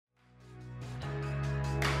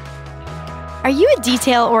Are you a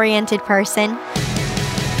detail-oriented person?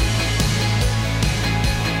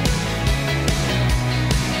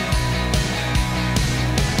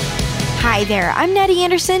 Hi there, I'm Nettie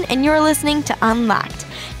Anderson, and you're listening to Unlocked,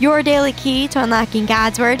 your daily key to unlocking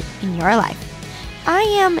God's Word in your life. I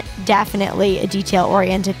am definitely a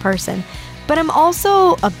detail-oriented person, but I'm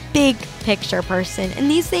also a big picture person,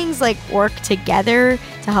 and these things work together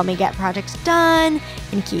to help me get projects done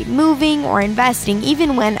and keep moving or investing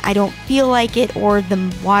even when I don't feel like it or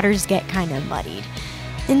the waters get kind of muddied.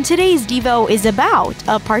 And today's Devo is about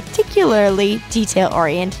a particularly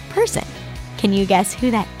detail-oriented person. Can you guess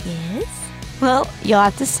who that is? Well, you'll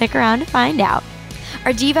have to stick around to find out.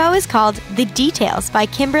 Our Devo is called The Details by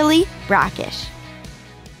Kimberly Brockish.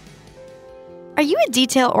 Are you a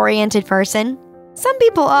detail-oriented person? Some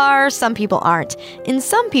people are, some people aren't. And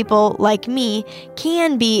some people, like me,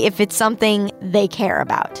 can be if it's something they care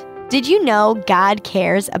about. Did you know God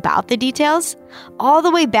cares about the details? All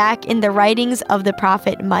the way back in the writings of the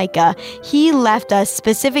prophet Micah, he left us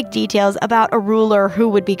specific details about a ruler who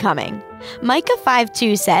would be coming. Micah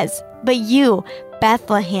 5:2 says, "But you,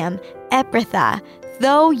 Bethlehem, Ephrathah,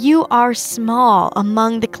 though you are small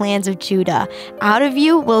among the clans of Judah, out of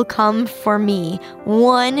you will come for me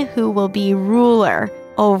one who will be ruler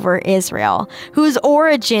over Israel, whose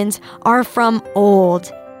origins are from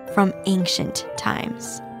old, from ancient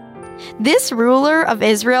times." This ruler of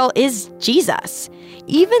Israel is Jesus.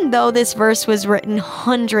 Even though this verse was written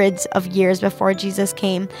hundreds of years before Jesus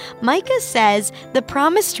came, Micah says the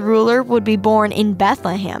promised ruler would be born in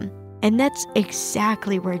Bethlehem, and that's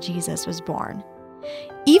exactly where Jesus was born.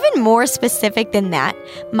 Even more specific than that,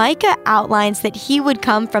 Micah outlines that he would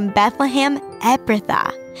come from Bethlehem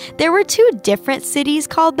Ephrathah. There were two different cities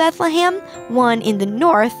called Bethlehem, one in the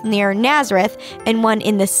north near Nazareth and one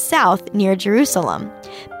in the south near Jerusalem.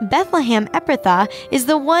 Bethlehem Ephrathah is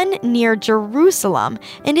the one near Jerusalem,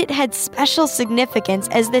 and it had special significance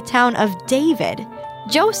as the town of David.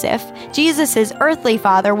 Joseph, Jesus' earthly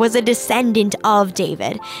father, was a descendant of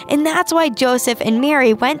David, and that's why Joseph and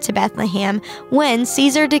Mary went to Bethlehem when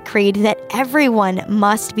Caesar decreed that everyone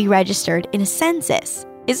must be registered in a census.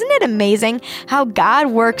 Isn't it amazing how God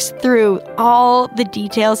works through all the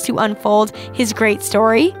details to unfold his great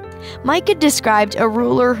story? Micah described a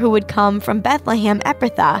ruler who would come from Bethlehem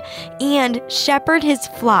Ephrathah and shepherd his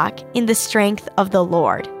flock in the strength of the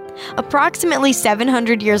Lord. Approximately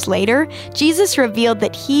 700 years later, Jesus revealed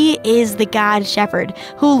that he is the God shepherd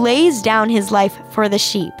who lays down his life for the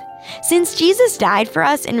sheep. Since Jesus died for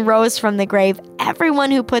us and rose from the grave,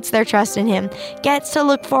 everyone who puts their trust in him gets to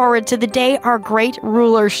look forward to the day our great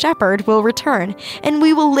ruler shepherd will return, and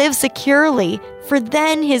we will live securely, for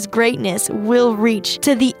then his greatness will reach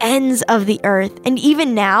to the ends of the earth. And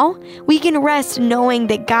even now, we can rest knowing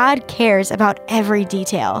that God cares about every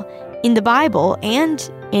detail in the Bible and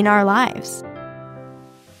in our lives.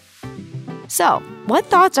 So, what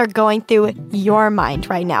thoughts are going through your mind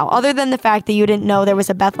right now, other than the fact that you didn't know there was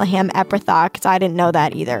a Bethlehem Ephrathah, because I didn't know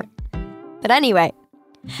that either. But anyway,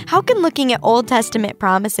 how can looking at Old Testament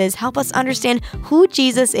promises help us understand who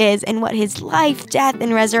Jesus is and what his life, death,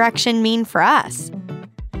 and resurrection mean for us?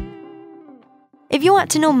 If you want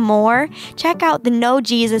to know more, check out the Know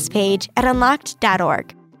Jesus page at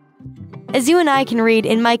unlocked.org. As you and I can read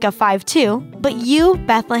in Micah 5:2, "But you,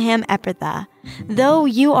 Bethlehem Ephrathah, though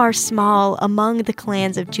you are small among the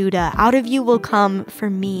clans of Judah, out of you will come for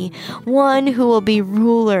me one who will be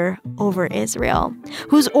ruler over Israel,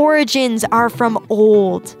 whose origins are from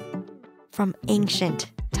old, from ancient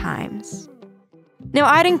times." Now,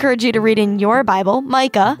 I'd encourage you to read in your Bible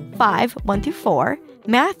Micah 5:1-4,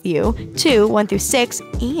 Matthew 2:1-6,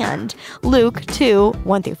 and Luke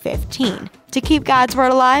 2:1-15 to keep God's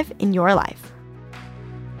Word alive in your life.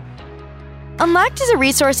 Unlocked is a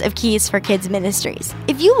resource of Keys for Kids Ministries.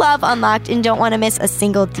 If you love Unlocked and don't want to miss a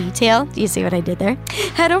single detail, do you see what I did there?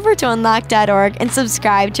 Head over to unlocked.org and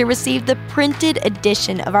subscribe to receive the printed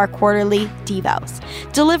edition of our quarterly Devos,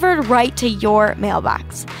 delivered right to your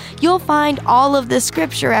mailbox. You'll find all of the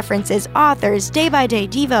scripture references, authors, day-by-day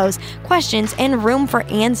Devos, questions, and room for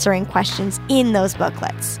answering questions in those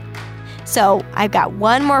booklets. So I've got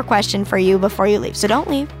one more question for you before you leave, so don't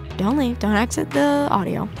leave. Don't exit the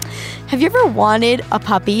audio. Have you ever wanted a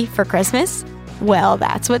puppy for Christmas? Well,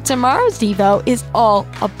 that's what tomorrow's Devo is all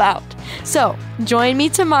about. So join me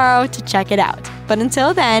tomorrow to check it out. But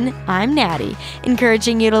until then, I'm Natty,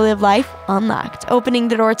 encouraging you to live life unlocked, opening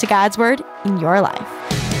the door to God's Word in your life.